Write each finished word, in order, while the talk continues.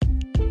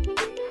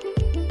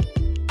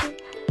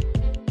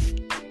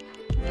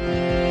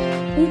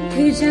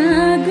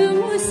जाग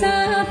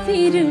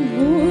मुसाफिर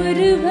भोर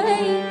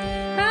भई,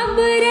 अब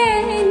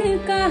रैन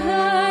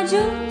कहा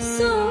जो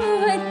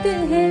सोवत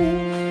है,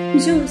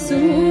 जो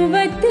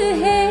सोवत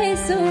है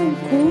सो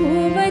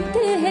खोवत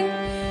है,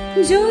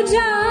 जो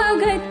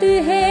जागत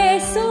है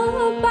सो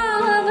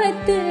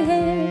पावत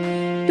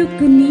है।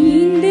 टुक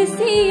नींद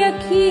से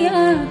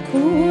अखियाँ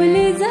खोल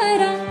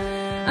जरा,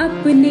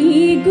 अपने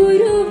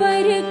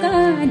गुरुवर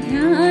का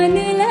ध्यान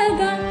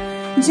लगा।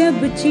 जब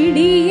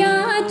चिड़िया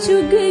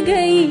चुग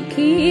गई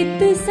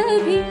खेत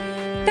सभी,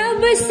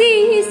 तब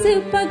शीस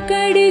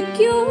पकड़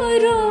क्यों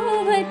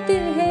रोवत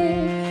है।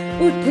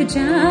 उठ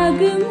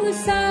जाग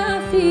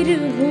मुसाफिर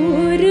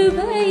भोर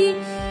भई,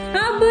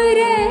 अब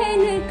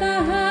रैन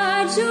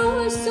कहा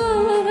जो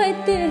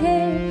सोवत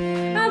है,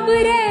 अब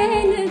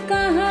रैन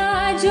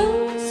कहा जो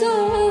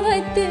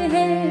सोवत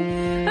है,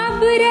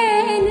 अब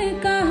रैन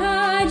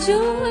कहा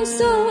जो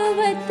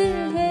सोवत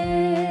है।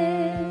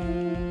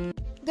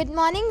 Good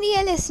morning,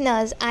 dear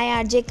listeners. I,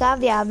 RJ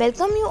Kavya,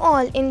 welcome you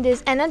all in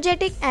this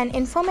energetic and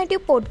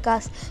informative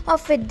podcast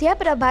of Vidya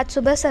Prabhat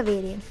Subha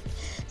Savere.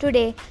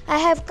 Today, I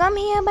have come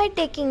here by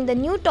taking the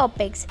new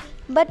topics.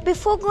 But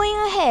before going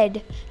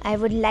ahead, I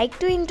would like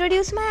to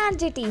introduce my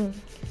RJ team.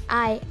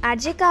 I,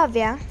 RJ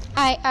Kavya.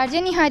 I,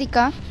 RJ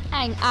Niharika.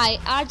 And I,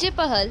 RJ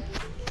Pahal.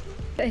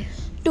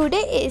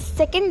 Today is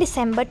 2nd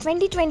December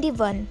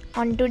 2021.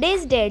 On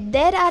today's date,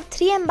 there are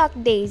 3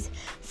 embarked days.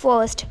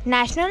 First,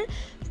 National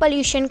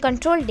Pollution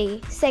Control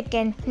Day.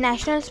 Second,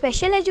 National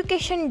Special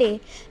Education Day.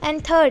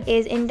 And third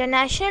is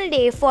International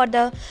Day for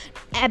the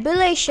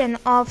Abolition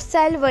of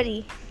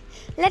Slavery.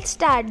 Let's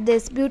start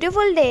this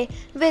beautiful day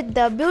with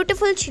the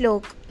beautiful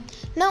shlok.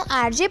 Now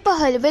RJ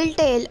Pahal will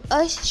tell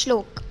a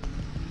shlok.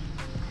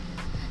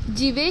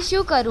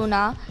 Jiveshu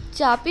Karuna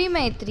Chapi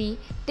Maitri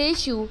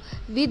Teshu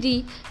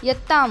Vidhi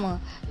Yattama.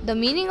 The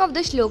meaning of the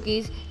shlok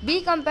is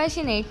be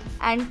compassionate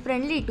and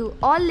friendly to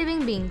all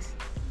living beings.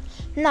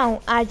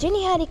 Now RJ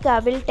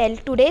Niharika will tell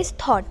today's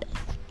thought.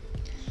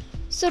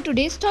 So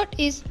today's thought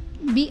is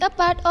be a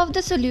part of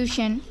the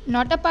solution,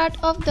 not a part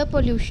of the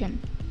pollution.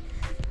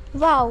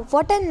 Wow,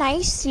 what a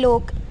nice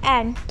shlok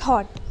and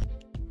thought.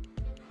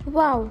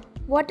 Wow,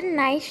 what a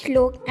nice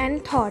shlok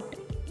and thought.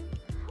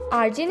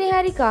 RJ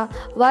Niharika,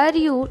 why are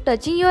you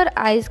touching your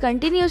eyes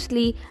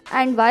continuously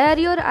and why are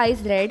your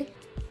eyes red?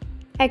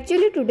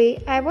 Actually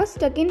today I was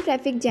stuck in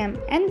traffic jam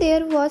and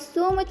there was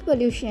so much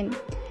pollution,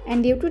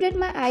 and due to that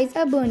my eyes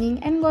are burning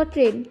and got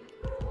red.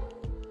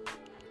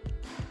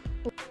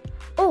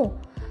 Oh,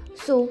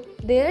 so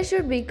there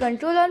should be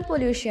control on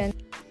pollution.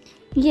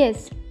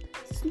 Yes.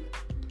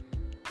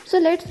 So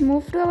let's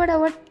move to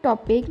our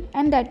topic,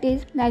 and that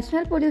is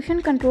National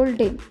Pollution Control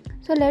Day.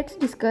 So let's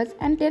discuss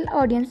and tell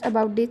audience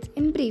about this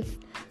in brief.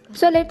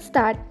 So let's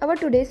start our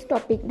today's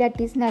topic, that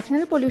is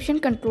National Pollution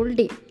Control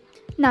Day.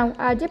 Now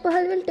RJ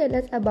Pahal will tell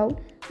us about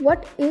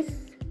what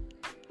is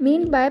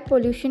meant by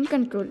pollution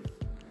control.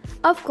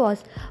 Of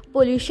course,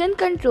 pollution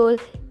control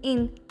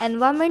in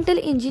environmental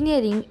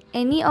engineering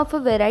any of a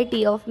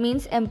variety of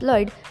means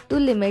employed to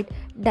limit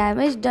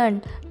damage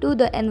done to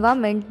the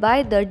environment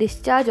by the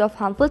discharge of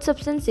harmful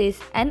substances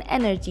and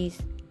energies.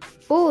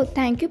 Oh,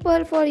 thank you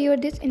Pahal for your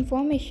this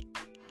information.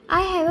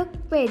 I have a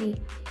query.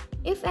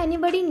 If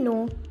anybody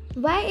know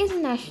why is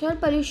National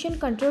Pollution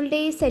Control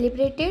Day is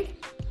celebrated?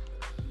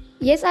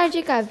 Yes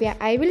RJ Kavya,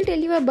 I will tell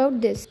you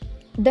about this.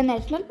 The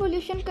National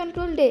Pollution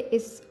Control Day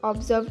is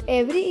observed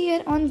every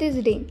year on this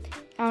day,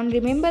 on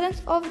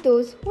remembrance of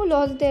those who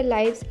lost their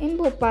lives in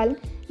Bhopal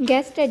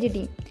gas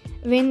tragedy,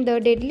 when the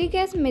deadly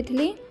gas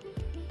methyl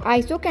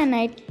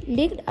isocyanate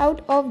leaked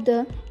out of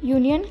the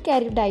Union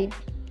Carbide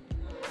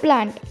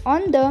plant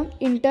on the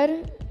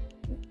intervening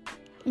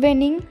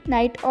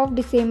night of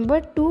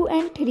December 2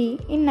 and 3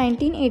 in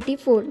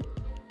 1984.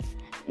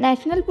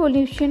 National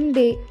Pollution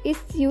Day is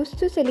used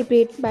to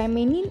celebrate by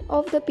many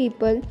of the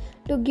people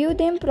to give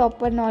them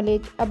proper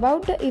knowledge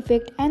about the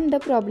effect and the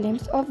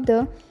problems of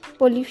the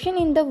pollution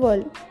in the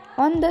world.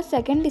 On the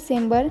 2nd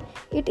December,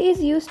 it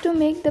is used to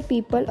make the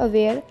people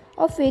aware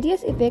of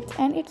various effects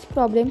and its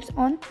problems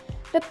on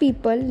the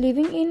people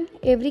living in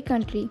every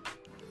country.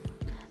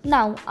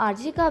 Now,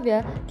 RJ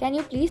Kavya, can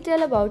you please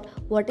tell about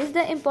what is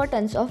the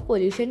importance of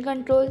pollution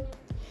control?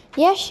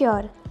 Yeah,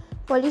 sure.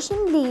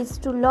 Pollution leads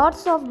to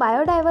loss of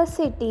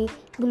biodiversity,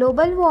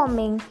 global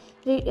warming,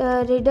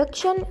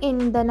 reduction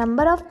in the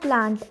number of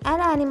plant and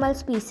animal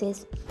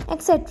species,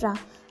 etc.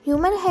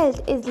 Human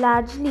health is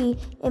largely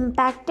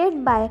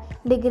impacted by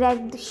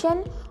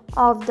degradation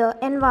of the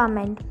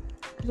environment.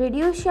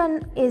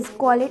 Reduction is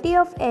quality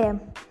of air,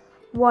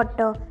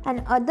 water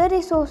and other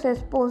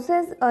resources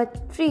poses a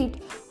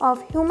threat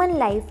of human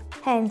life.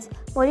 Hence,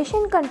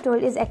 pollution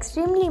control is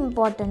extremely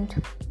important.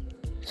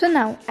 So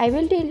now I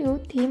will tell you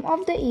theme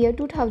of the year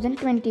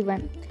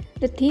 2021.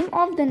 The theme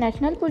of the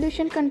National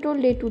Pollution Control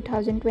Day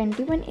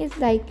 2021 is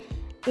like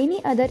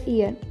any other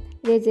year,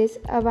 raises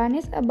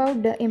awareness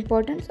about the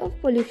importance of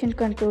pollution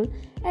control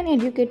and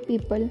educate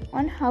people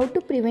on how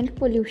to prevent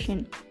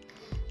pollution.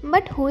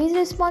 But who is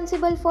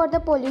responsible for the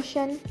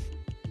pollution?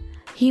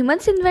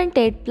 Humans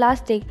invented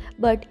plastic,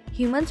 but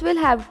humans will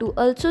have to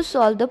also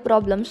solve the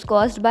problems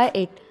caused by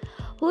it.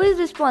 Who is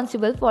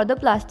responsible for the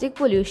plastic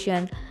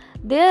pollution?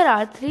 There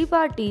are three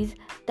parties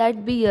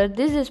that bear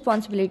this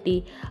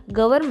responsibility: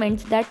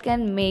 governments that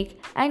can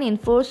make and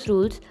enforce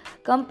rules,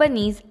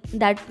 companies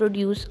that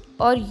produce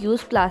or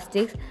use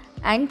plastics,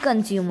 and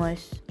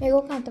consumers.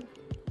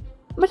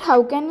 But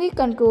how can we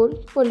control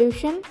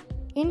pollution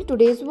in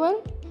today's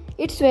world?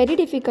 It's very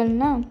difficult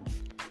now.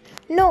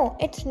 No,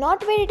 it's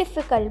not very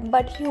difficult,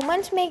 but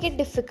humans make it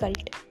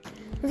difficult.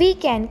 We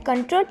can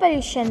control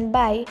pollution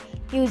by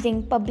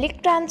using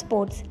public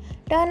transports,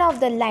 turn off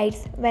the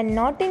lights when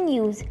not in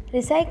use,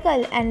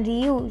 recycle and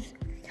reuse,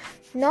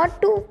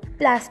 not to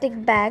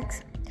plastic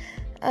bags,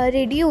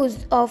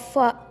 reduce of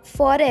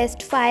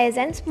forest fires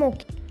and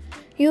smoking,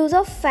 use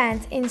of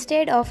fans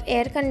instead of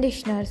air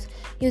conditioners,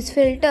 use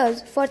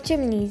filters for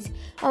chimneys,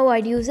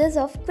 avoid uses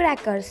of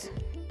crackers.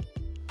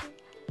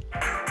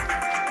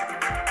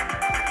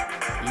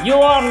 You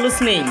are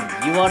listening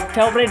your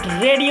favorite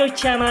radio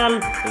channel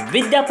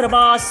Vidya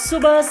Prabha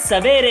Subah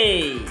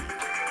Savere.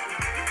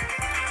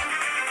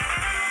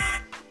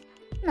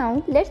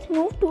 Now let's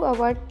move to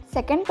our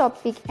second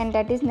topic, and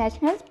that is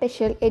National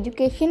Special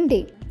Education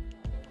Day.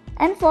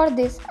 And for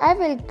this I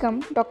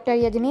welcome Dr.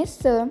 Yajnesh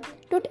sir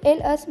to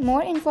tell us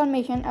more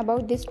information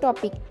about this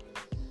topic.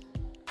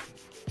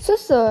 So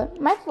sir,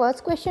 my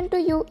first question to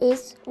you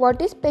is,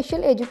 what is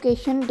Special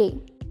Education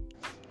Day?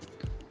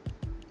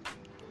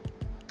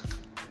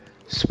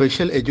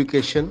 Special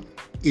education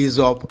is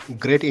of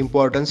great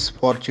importance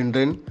for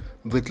children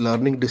with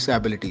learning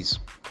disabilities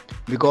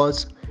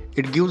because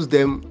it gives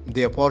them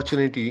the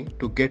opportunity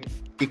to get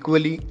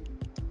equally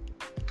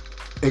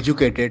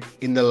educated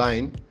in the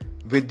line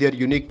with their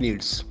unique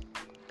needs.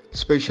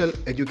 Special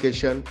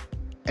education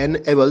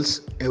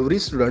enables every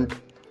student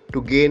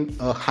to gain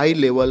a high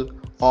level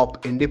of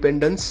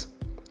independence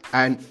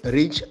and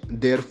reach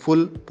their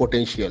full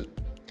potential.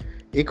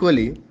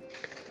 Equally,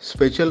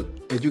 special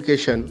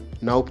education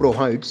now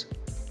provides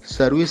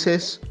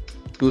services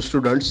to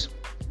students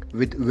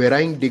with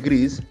varying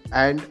degrees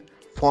and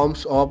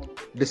forms of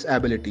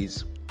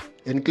disabilities,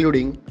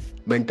 including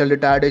mental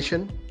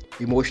retardation,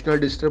 emotional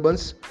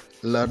disturbance,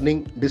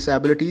 learning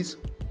disabilities,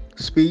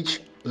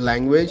 speech,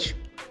 language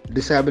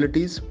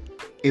disabilities,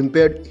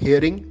 impaired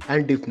hearing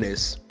and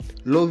deafness,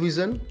 low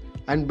vision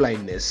and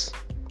blindness.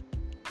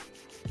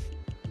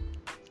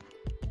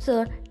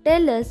 Sir,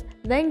 tell us,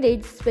 when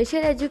did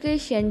Special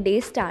Education Day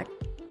start?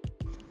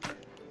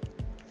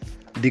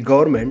 The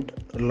government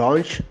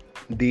launched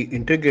the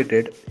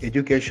Integrated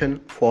Education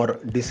for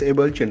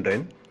Disabled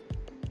Children,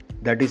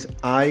 that is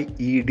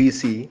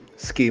IEDC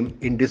scheme,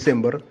 in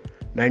December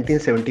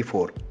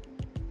 1974.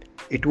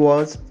 It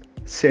was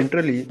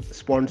centrally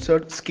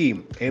sponsored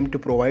scheme aimed to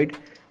provide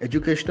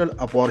educational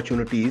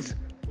opportunities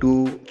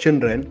to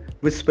children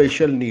with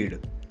special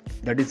need,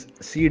 that is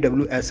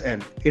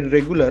CWSN, in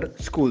regular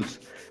schools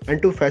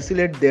and to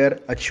facilitate their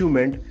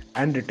achievement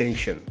and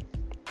retention.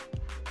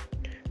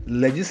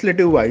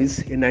 Legislative-wise,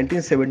 in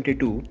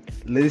 1972,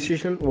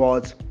 legislation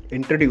was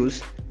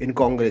introduced in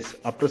Congress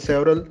after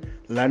several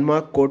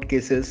landmark court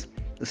cases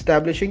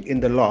establishing in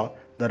the law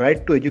the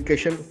right to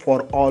education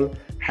for all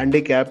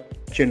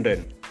handicapped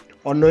children.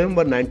 On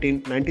November 19,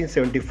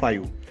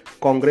 1975,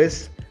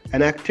 Congress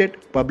enacted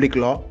Public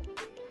Law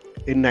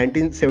in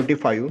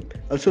 1975,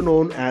 also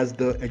known as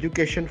the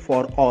Education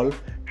for All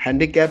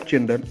Handicapped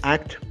Children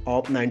Act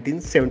of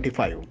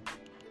 1975.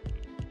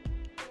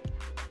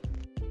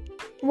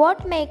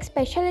 What makes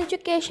Special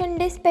Education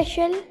Day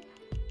special?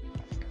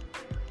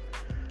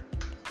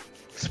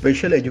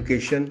 Special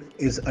education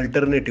is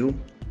alternative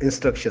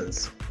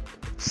instructions,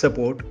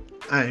 support,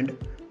 and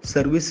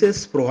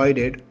services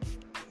provided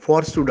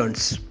for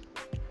students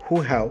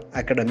who have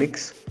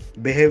academics,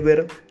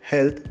 behavior,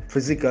 health,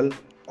 physical,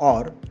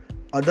 or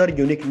other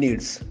unique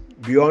needs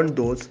beyond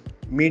those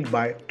met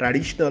by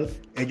traditional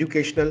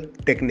educational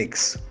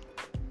techniques.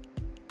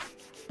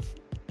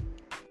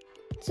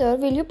 Sir,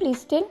 will you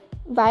please tell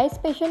why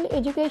Special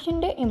Education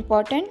Day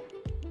important?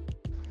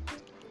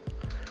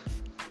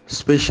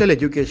 Special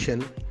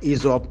education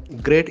is of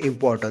great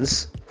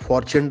importance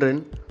for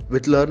children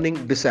with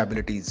learning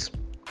disabilities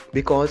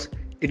because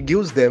it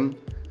gives them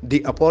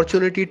the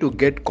opportunity to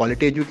get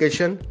quality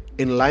education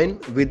in line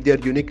with their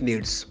unique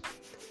needs.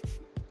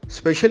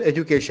 Special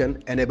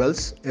education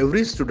enables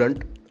every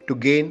student to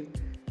gain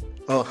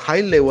a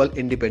high level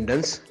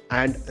independence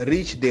and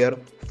reach their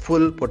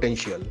full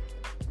potential.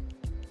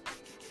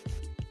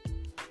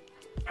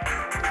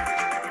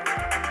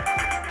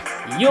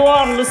 You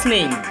are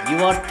listening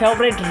your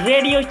favorite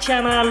radio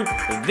channel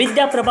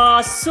Vidya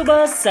Prabha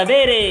Subah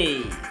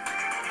Savere.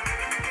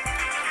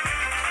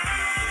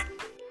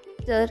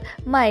 Sir,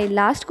 my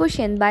last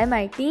question by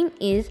my team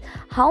is,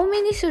 how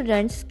many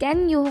students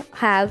can you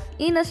have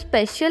in a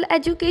special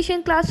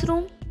education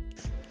classroom?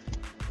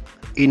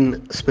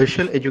 In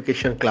special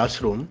education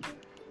classroom,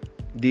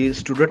 the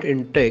student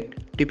intake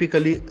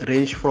typically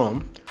range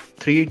from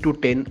 3 to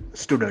 10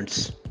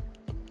 students,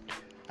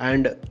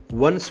 and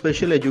one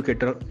special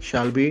educator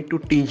shall be to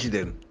teach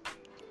them.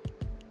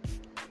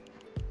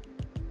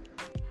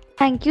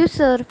 Thank you,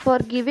 sir, for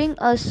giving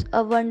us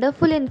a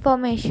wonderful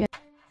information.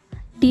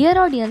 Dear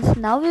audience,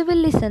 now we will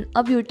listen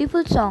a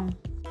beautiful song.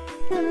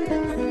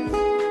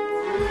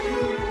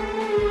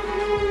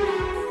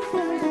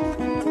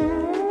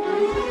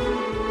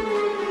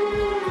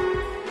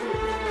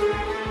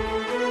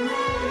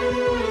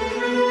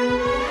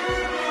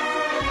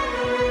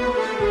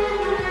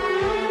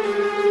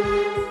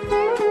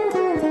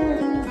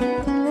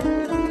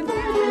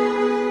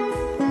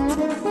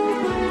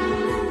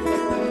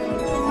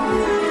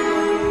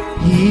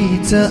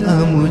 हीच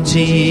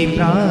अमुची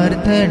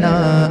प्रार्थना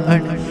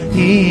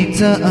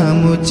हीच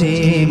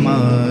अमुची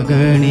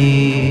मागणी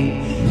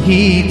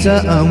हीच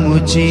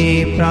अमुची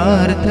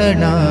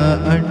प्रार्थना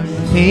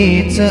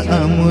हीच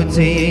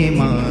अमुची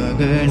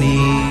मागणी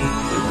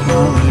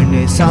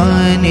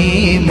माणसाने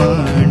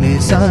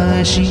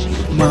माणसाशी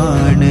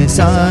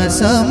माणसा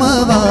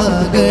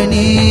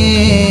समवागणे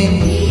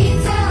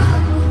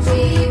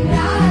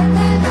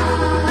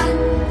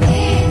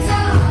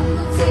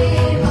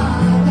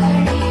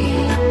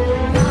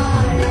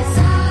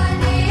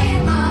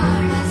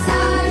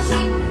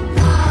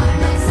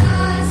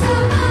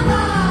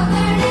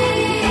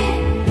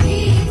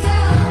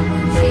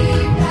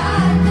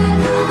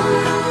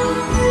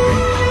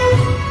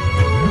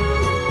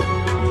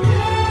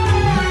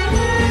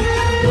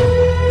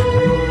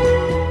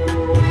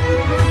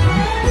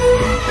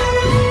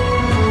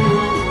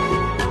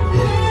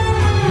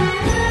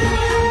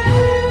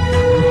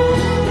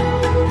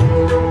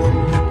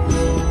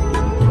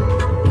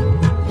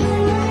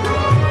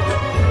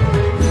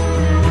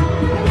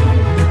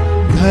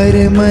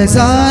धर्म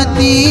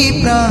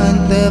जाती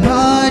प्रांत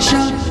भाषा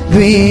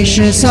द्वेष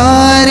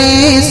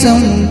सारे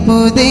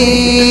संपुदे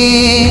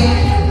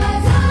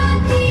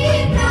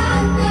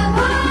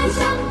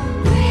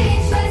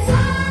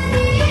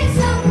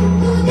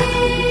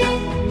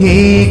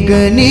एक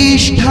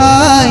निष्ठा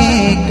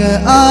एक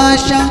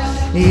आशा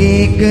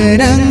एक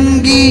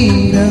रंगी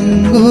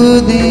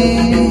रंगुदे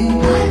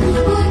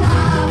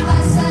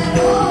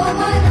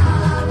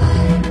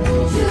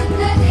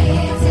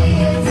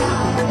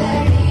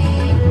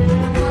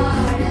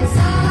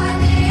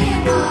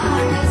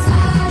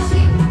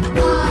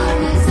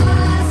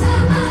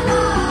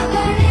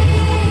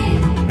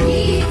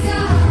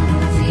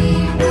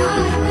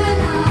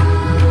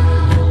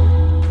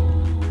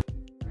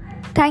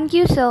Thank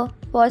you, sir,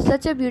 for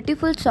such a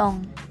beautiful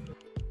song.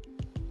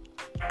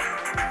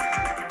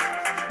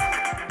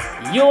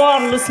 You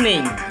are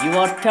listening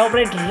your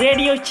favorite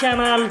radio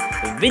channel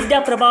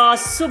Vidya Prabha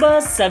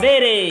Subah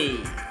Savere.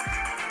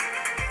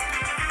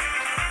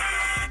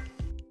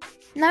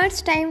 Now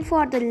it's time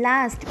for the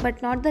last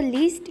but not the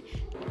least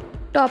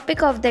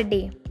topic of the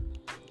day.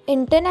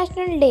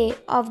 International Day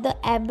of the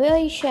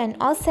Abolition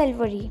of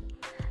Slavery.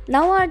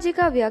 Now, RJ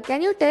Kavya,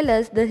 can you tell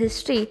us the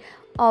history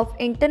of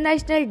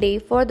International Day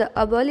for the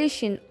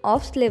Abolition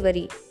of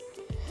Slavery?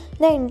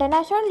 The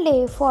International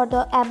Day for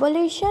the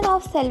Abolition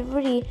of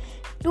Slavery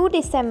 2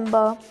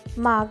 December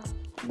marks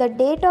the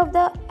date of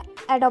the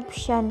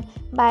adoption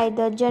by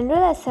the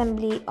General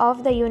Assembly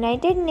of the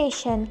United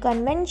Nations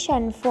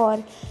Convention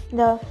for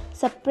the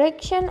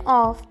Suppression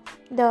of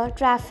the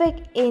Traffic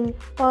in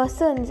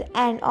Persons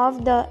and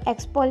of the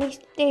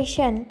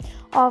Exploitation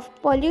of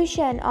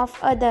Pollution of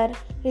Other,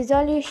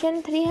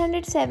 Resolution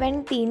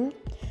 317,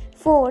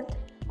 4th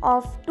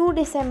of 2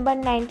 December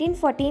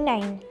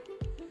 1949.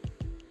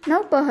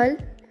 Now Pahal,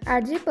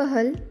 RJ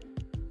Pahal,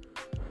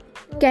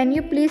 can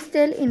you please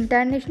tell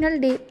International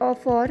Day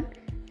for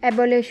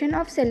Abolition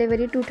of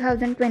Slavery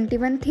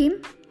 2021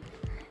 theme?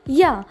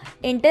 Yeah,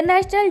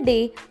 International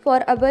Day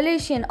for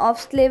Abolition of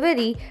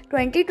Slavery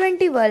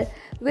 2021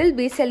 will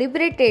be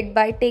celebrated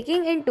by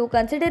taking into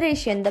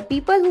consideration the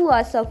people who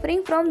are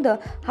suffering from the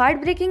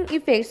heartbreaking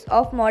effects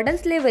of modern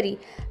slavery.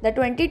 The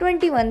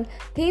 2021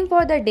 theme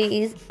for the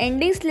day is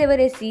Ending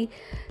Slavery,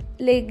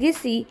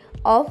 Legacy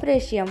of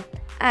Racism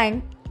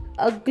and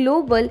a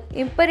Global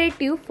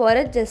Imperative for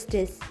a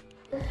Justice.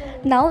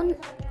 Now,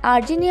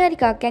 RJ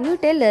Niharika, can you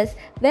tell us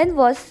when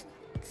was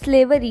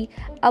slavery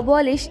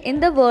abolished in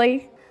the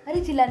world?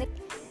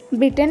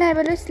 Britain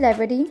abolished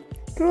slavery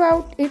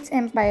throughout its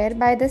empire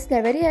by the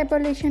Slavery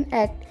Abolition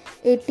Act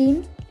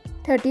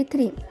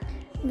 1833,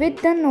 with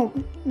the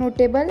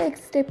notable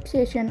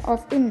exception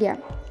of India.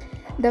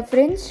 The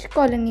French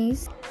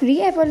colonies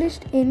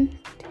re-abolished in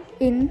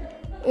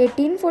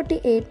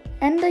 1848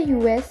 and the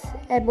US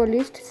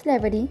abolished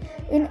slavery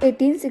in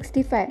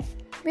 1865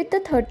 with the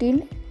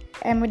 13th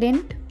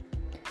Amendment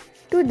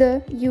to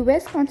the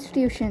US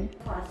Constitution.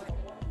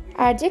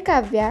 RJ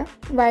Kavya,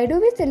 why do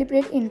we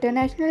celebrate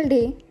International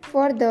Day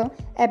for the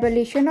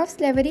Abolition of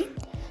Slavery?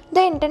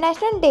 The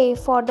International Day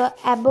for the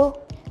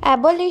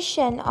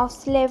Abolition of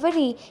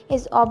Slavery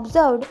is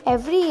observed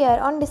every year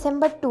on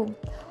December 2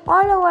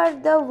 all over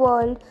the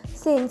world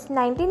since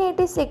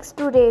 1986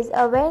 to raise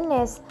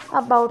awareness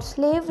about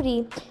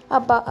slavery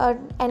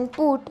and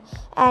put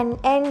an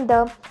end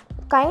the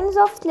kinds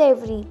of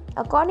slavery.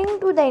 According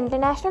to the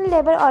International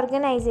Labour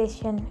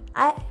Organization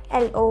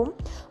 (ILO),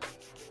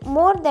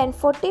 more than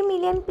 40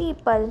 million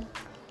people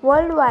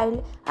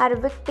worldwide are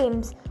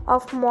victims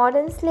of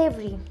modern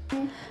slavery.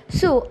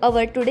 So,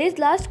 our today's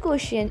last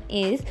question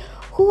is,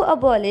 who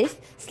abolished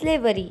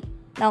slavery?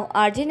 Now,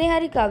 RJ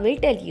Neharika will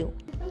tell you.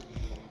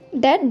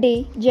 That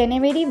day,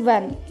 January 1,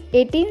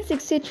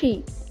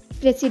 1863,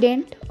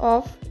 President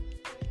of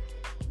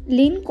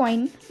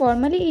Lincoln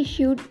formally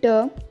issued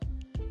the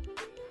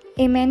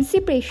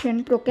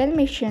Emancipation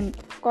Proclamation,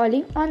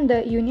 calling on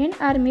the Union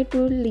Army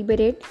to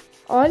liberate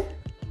all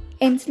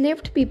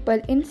enslaved people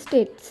in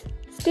states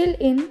still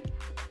in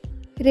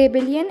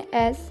rebellion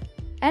as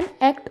an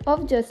act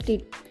of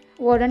justice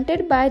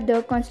warranted by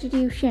the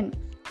Constitution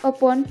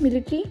upon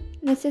military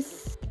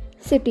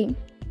necessity.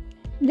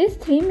 These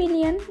 3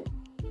 million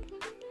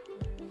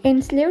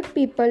enslaved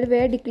people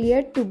were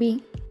declared to be.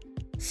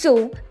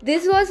 So,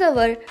 this was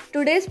our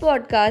today's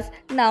podcast.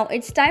 Now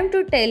it's time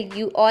to tell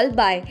you all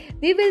bye.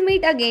 We will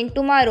meet again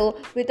tomorrow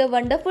with a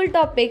wonderful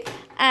topic,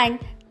 and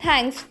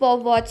thanks for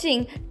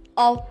watching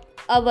of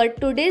our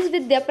today's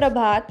Vidya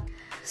Prabhat.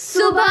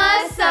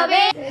 Subha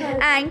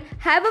Savere. And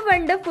have a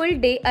wonderful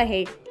day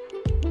ahead.